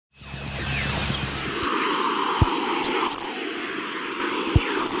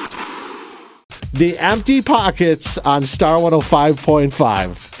The Empty Pockets on Star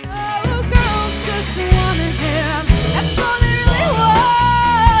 105.5.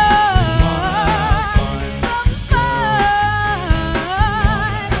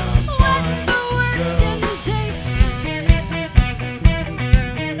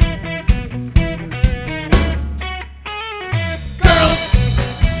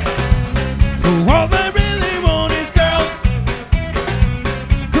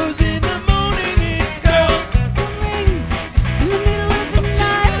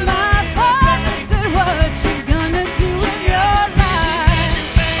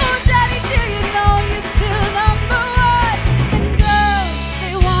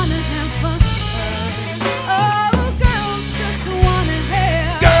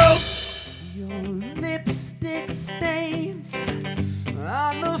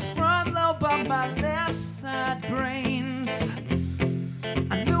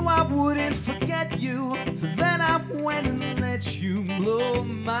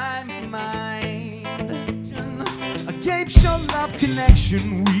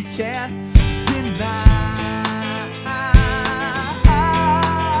 Connection we can't deny.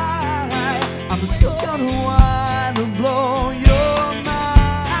 I'm still gonna wanna blow your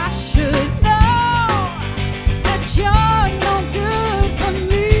mind. I should know that you're no good for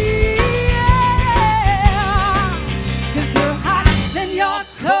me, yeah. 'Cause you're hot, then you're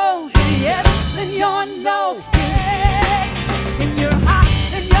cold, yes, then you're no good. And you're hot,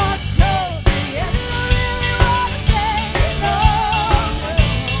 then you're cold, yes, I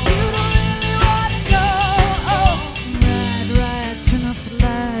really wanna say no.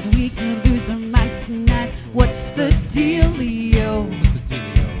 What's the dealio? What's the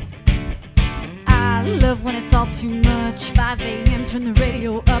dealio? I love when it's all too much. 5 a.m. turn the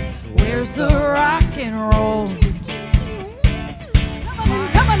radio up. Where's the rock and roll?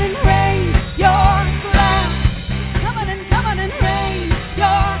 Come on and raise your glass. Come on and raise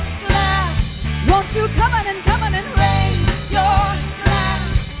your glass. Won't you come on and raise your glass?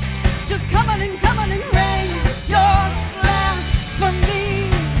 Just come on and raise your glass for me.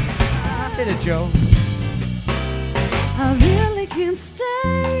 Hit it, Joe. I really can't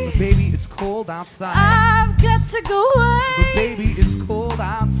stay. Baby, it's cold outside. I've got to go away. But baby, it's cold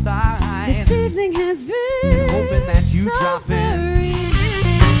outside. This evening has been hoping that you so drop in. very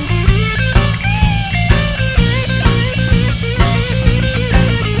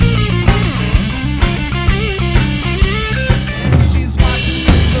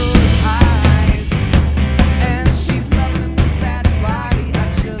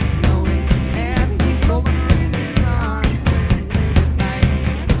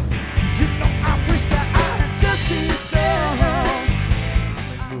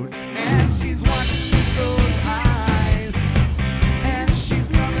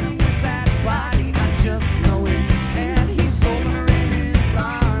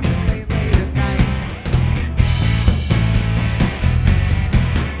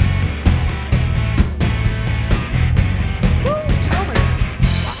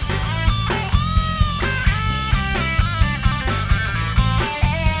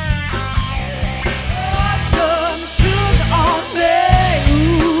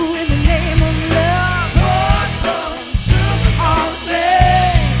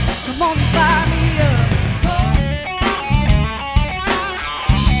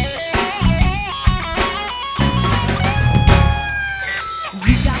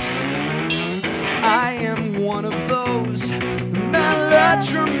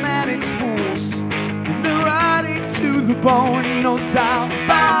melodramatic fools, neurotic to the bone, no doubt.